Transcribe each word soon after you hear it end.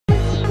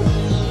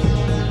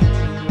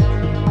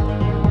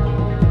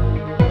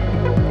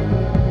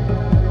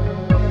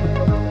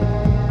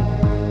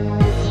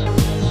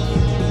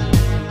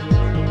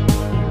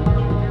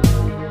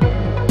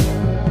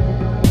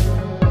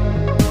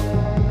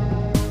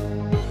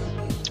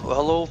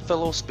hello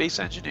fellow space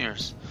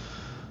engineers.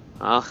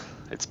 Uh,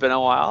 it's been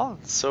a while,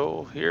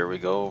 so here we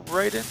go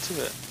right into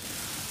it.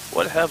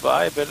 What have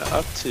I been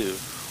up to?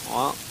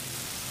 Well,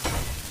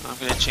 I'm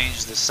going to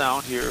change the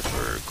sound here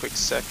for a quick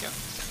second.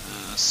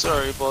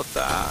 Sorry about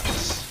that.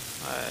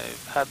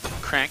 I had them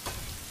cranked.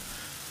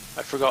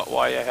 I forgot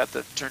why I had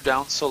them turned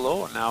down so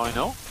low, and now I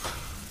know.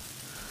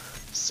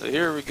 So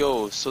here we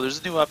go. So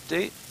there's a new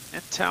update in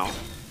town,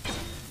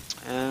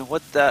 and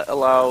what that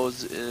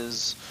allows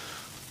is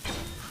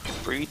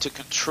for you to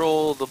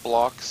control the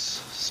blocks.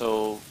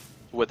 So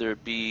whether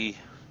it be,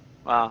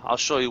 I'll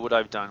show you what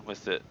I've done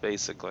with it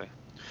basically.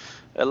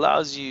 It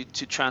allows you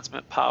to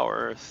transmit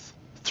power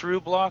through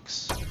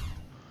blocks,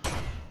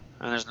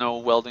 and there's no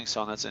welding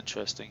sound, that's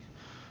interesting.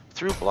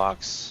 Through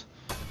blocks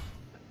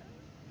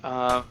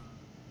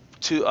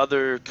to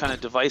other kind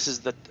of devices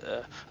that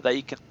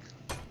you can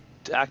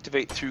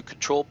activate through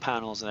control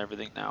panels and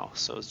everything now.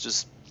 So it's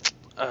just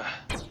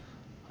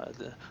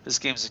this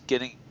game's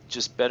getting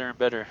just better and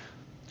better.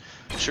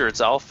 Sure,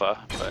 it's alpha,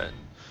 but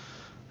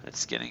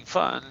it's getting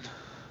fun.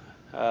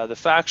 The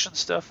faction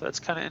stuff, that's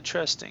kind of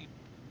interesting.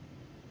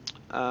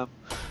 I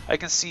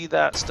can see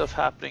that stuff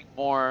happening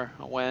more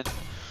when,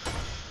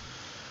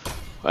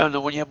 I don't know,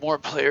 when you have more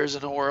players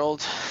in a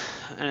world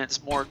and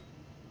it's more,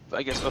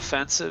 I guess,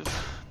 offensive.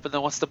 But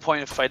then what's the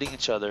point of fighting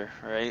each other,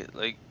 right?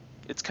 Like,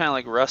 it's kind of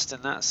like Rust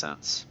in that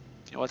sense.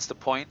 You know, what's the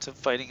point of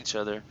fighting each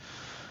other?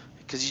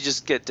 Because you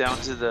just get down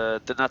to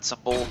the nuts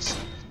and bolts.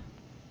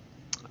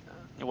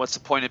 And what's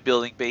the point of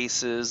building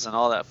bases and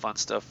all that fun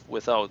stuff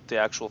without the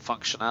actual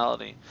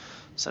functionality?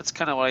 So that's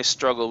kind of what I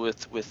struggle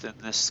with within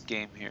this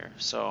game here.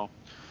 So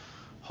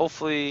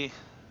hopefully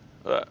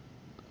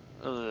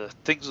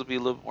things will be a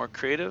little bit more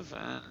creative,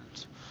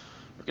 and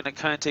we're going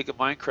to kind of take a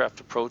Minecraft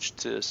approach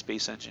to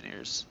Space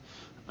Engineers.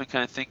 I've been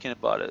kind of thinking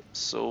about it.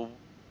 So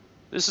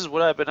this is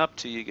what I've been up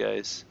to, you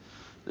guys.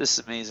 This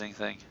amazing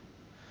thing.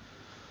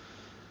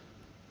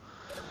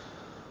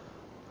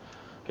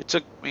 It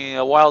took me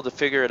a while to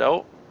figure it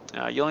out.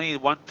 You only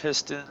need one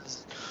piston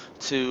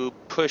to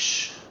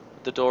push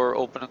the door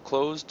open and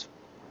closed.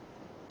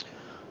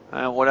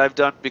 And what I've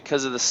done,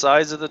 because of the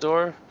size of the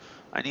door,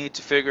 I need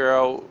to figure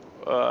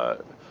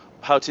out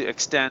how to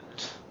extend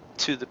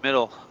to the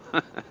middle.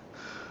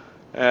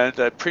 And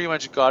I pretty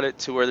much got it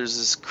to where there's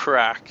this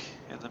crack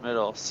in the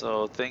middle.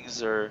 So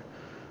things are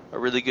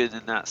really good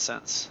in that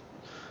sense.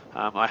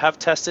 I have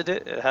tested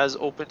it. It has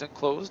opened and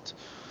closed.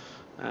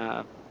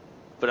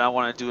 But I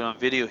want to do it on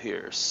video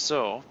here.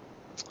 So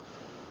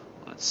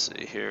let's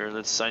see here.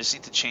 I just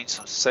need to change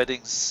some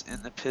settings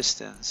in the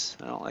pistons.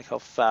 I don't like how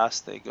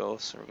fast they go,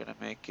 so we're gonna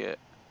make it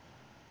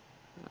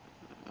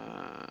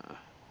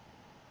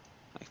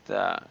like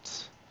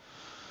that.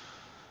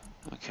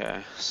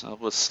 Okay, so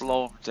we'll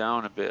slow them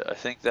down a bit. I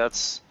think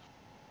that's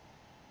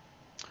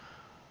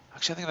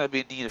actually, I think that'd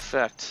be a neat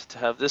effect to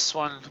have this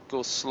one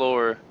go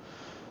slower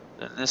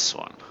than this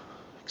one,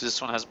 because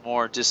this one has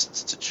more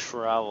distance to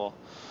travel.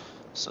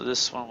 So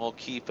this one will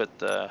keep at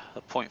the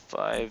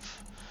 0.5.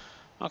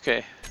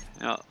 Okay,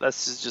 now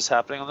that's just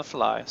happening on the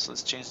fly, so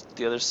let's change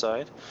the other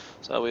side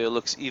so that way it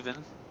looks even.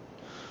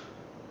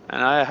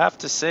 And I have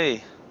to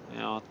say, you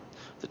know,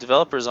 the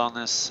developers on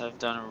this have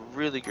done a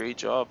really great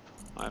job.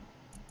 I'm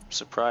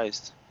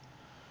surprised.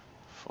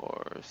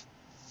 4,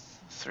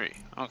 3,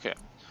 okay.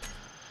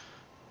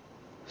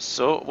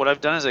 So what I've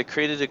done is I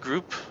created a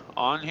group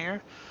on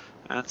here,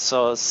 and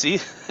so see,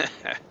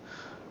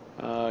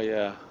 oh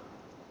yeah.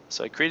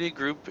 So I created a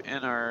group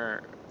in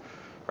our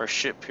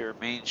ship here,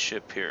 main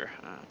ship here.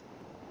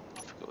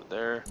 If we go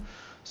there,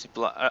 see,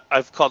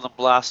 I've called them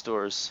blast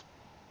doors.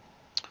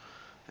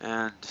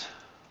 And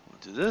we'll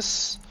do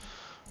this,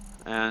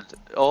 and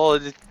all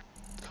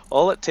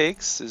it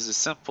takes is a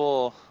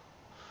simple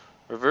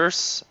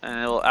reverse, and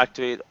it'll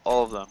activate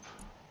all of them.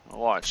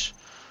 Watch.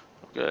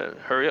 Okay,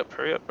 hurry up,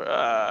 hurry up!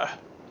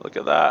 Look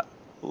at that!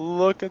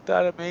 Look at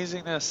that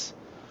amazingness!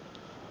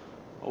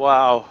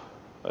 Wow,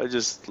 I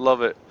just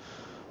love it.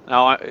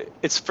 Now,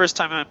 it's the first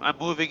time I'm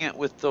moving it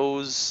with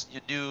those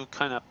new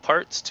kind of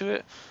parts to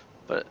it,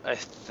 but I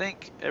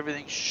think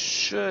everything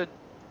should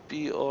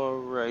be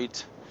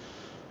alright.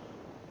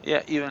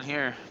 Yeah, even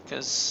here,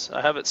 because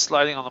I have it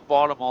sliding on the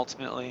bottom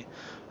ultimately.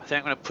 I think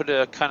I'm going to put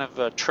a kind of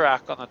a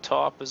track on the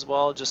top as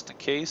well, just in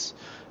case,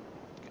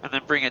 and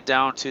then bring it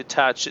down to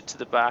attach it to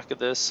the back of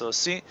this. So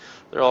see,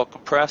 they're all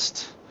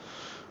compressed,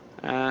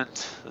 and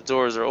the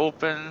doors are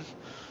open.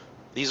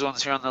 These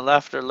ones here on the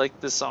left are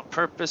like this on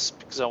purpose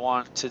because I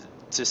want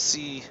to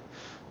see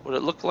what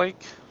it looked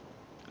like.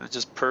 And it's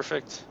just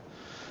perfect.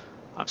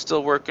 I'm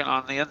still working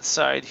on the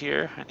inside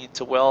here. I need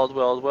to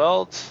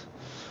weld.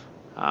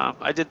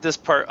 I did this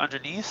part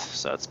underneath,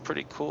 so that's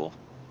pretty cool.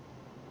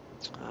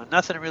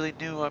 Nothing really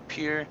new up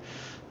here.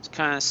 It's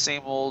kind of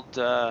same old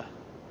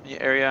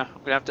area.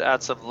 I'm gonna have to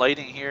add some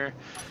lighting here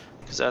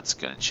because that's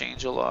gonna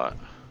change a lot.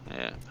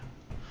 Yeah.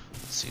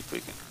 Let's see if we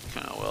can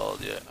kind of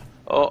weld. Yeah.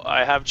 Oh,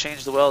 I have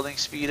changed the welding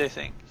speed, I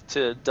think,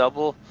 to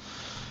double.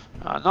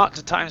 Not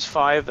to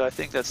 ×5. I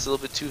think that's a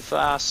little bit too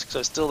fast because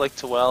I still like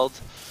to weld.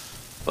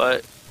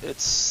 but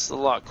it's a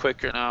lot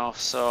quicker now,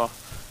 so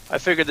I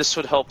figured this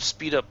would help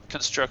speed up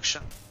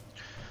construction.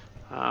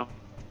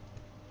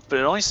 But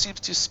it only seems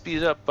to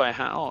speed up by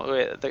hand. Oh,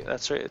 wait,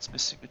 that's right, it's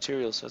missing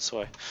materials, that's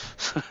why.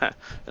 It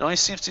only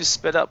seems to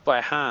speed up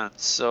by hand,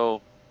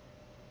 so...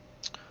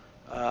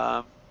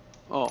 oh,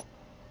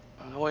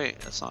 wait,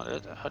 that's not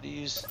it. How do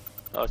you use...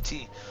 oh,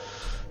 T.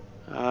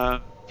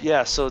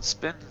 Yeah, so it's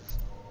been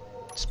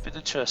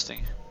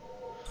interesting.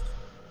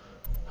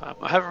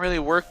 I haven't really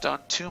worked on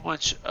too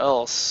much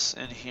else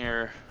in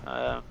here,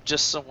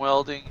 just some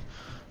welding.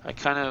 I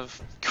kind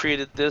of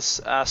created this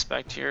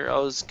aspect here. I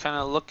was kind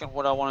of looking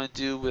what I want to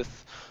do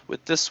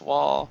with this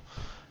wall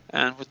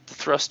and with the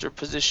thruster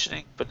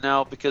positioning, but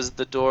now because of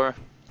the door,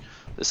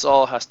 this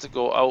all has to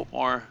go out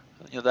more,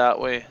 that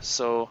way.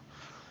 So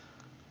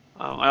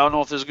I don't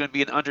know if there's going to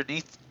be an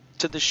underneath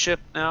to the ship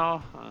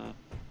now. I'm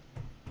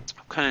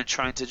kind of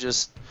trying to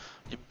just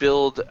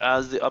build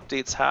as the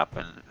updates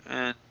happen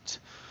and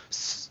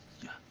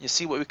you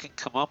see what we can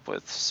come up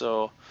with.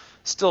 So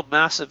still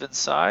massive in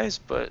size,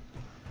 but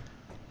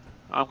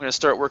I'm going to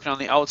start working on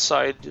the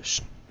outside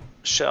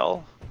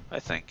shell, I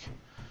think.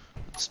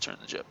 Let's turn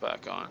the jet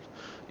back on.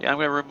 Yeah, I'm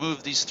going to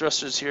remove these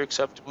thrusters here because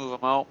I have to move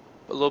them out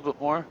a little bit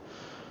more.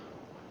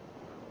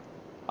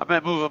 I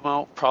might move them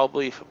out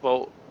probably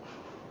about,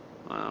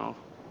 I don't know,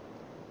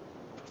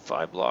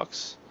 5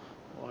 blocks.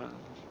 One.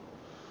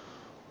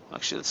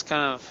 Actually, that's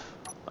kind of,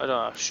 I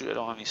don't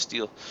have any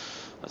steel.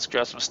 Let's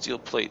grab some steel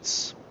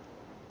plates.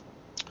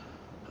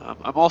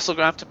 I'm also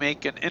going to have to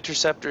make an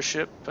interceptor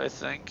ship, I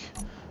think,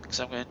 because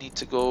I'm going to need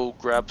to go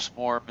grab some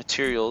more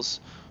materials.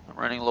 I'm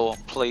running low on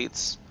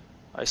plates.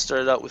 I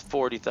started out with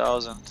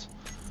 40,000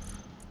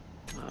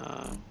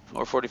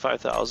 or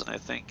 45,000, I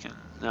think, and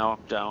now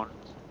I'm down,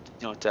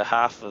 to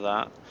half of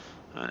that.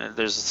 And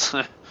there's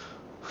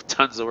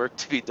tons of work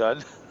to be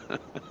done.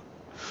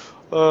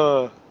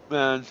 Oh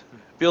man,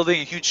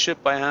 building a huge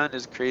ship by hand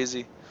is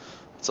crazy.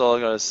 That's all I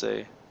gotta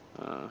say.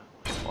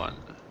 1,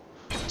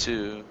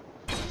 2,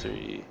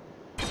 3,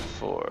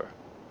 4,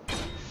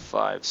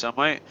 5. So I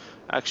might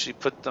actually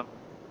put them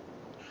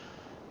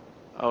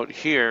out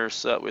here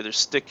so that way they're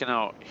sticking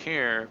out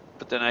here,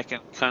 but then I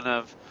can kind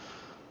of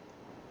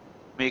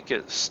make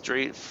it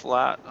straight,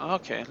 flat.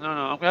 Okay, no,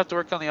 I'm gonna have to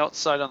work on the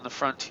outside on the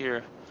front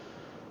here,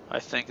 I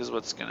think is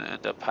what's gonna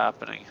end up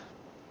happening.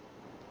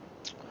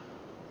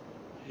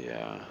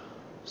 Yeah,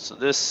 so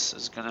this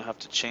is gonna have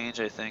to change,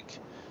 I think.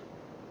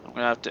 I'm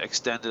gonna have to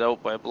extend it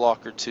out by a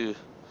block or two.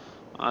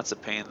 Well, that's a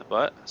pain in the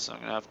butt, so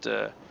I'm gonna have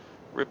to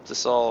rip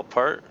this all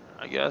apart,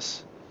 I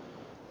guess.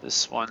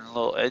 This one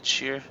little edge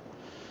here,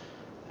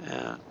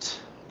 and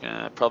I'm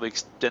gonna probably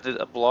extend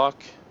it a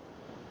block.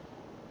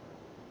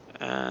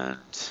 And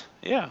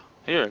yeah,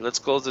 here, let's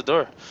close the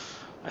door.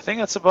 I think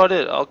that's about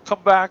it. I'll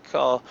come back.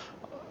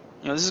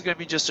 This is gonna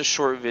be just a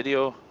short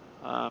video.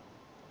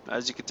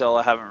 As you can tell,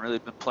 I haven't really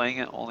been playing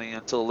it only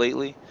until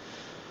lately.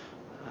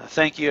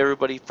 Thank you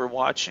everybody for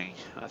watching.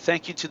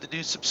 Thank you to the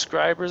new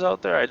subscribers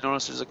out there. I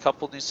noticed there's a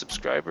couple new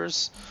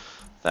subscribers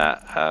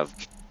that have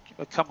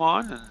come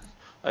on, and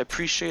I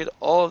appreciate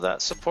all of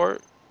that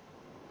support.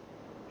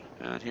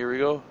 And here we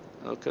go.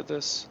 Look at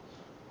this.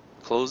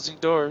 Closing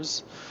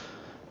doors.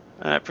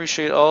 And I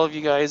appreciate all of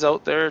you guys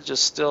out there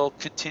just still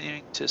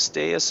continuing to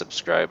stay as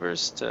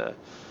subscribers.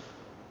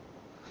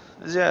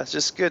 Yeah, it's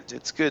just good.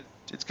 It's good.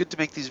 It's good to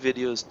make these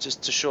videos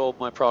just to show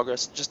my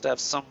progress, just to have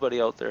somebody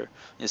out there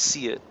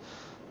see it.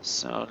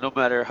 So no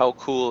matter how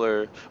cool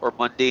or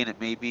mundane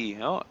it may be.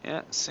 Oh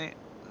yeah, see,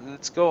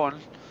 it's going.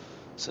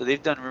 So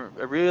they've done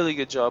a really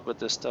good job with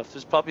this stuff.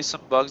 There's probably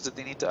some bugs that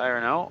they need to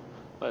iron out,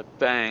 but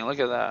bang, look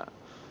at that.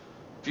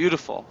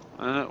 Beautiful,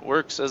 and it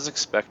works as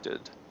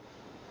expected.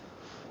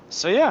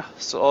 So yeah,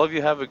 so all of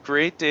you have a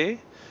great day.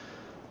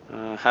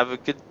 Have a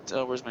good,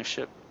 where's my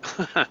ship?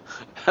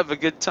 Have a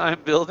good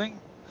time building.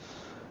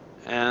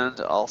 And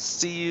I'll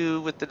see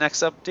you with the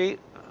next update.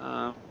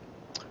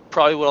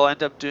 Probably what I'll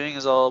end up doing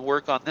is I'll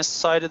work on this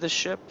side of the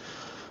ship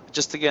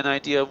just to get an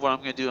idea of what I'm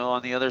going to do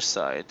on the other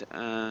side,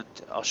 and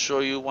I'll show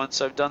you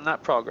once I've done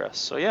that progress.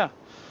 So yeah,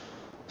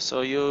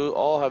 so you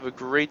all have a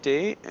great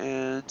day,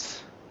 and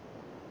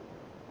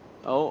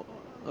oh,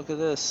 look at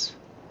this.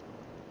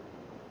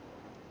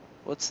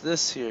 What's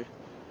this here?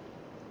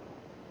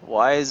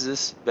 Why is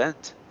this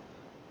bent?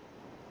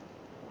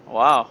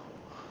 Wow.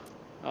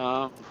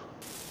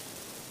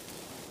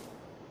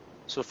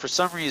 So for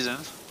some reason,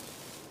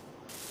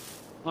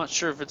 I'm not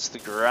sure if it's the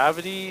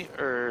gravity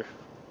or...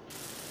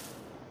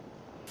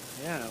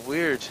 Yeah,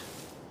 weird.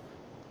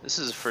 This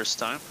is the first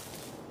time.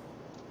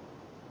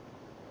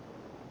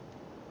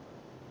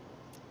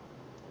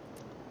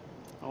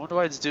 I wonder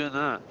why it's doing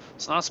that.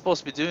 It's not supposed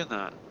to be doing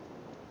that.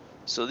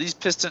 So these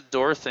piston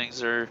door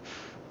things are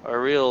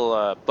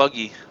real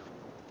buggy,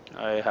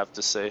 I have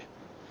to say.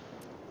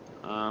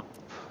 I'm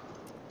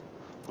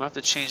gonna have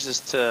to change this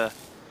to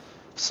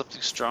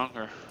something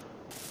stronger.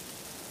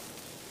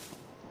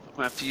 I'm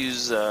gonna have to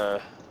use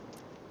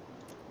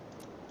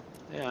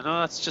yeah, no,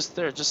 that's just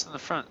there, just in the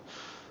front.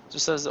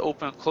 Just says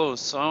open and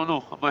close. So I don't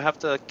know. I might have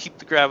to keep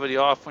the gravity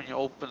off when you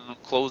open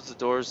and close the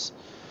doors.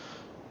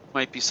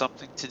 Might be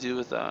something to do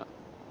with that.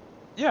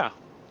 Yeah.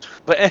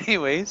 But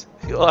anyways,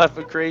 you'll have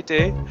a great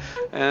day,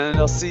 and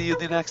I'll see you in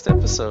the next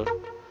episode.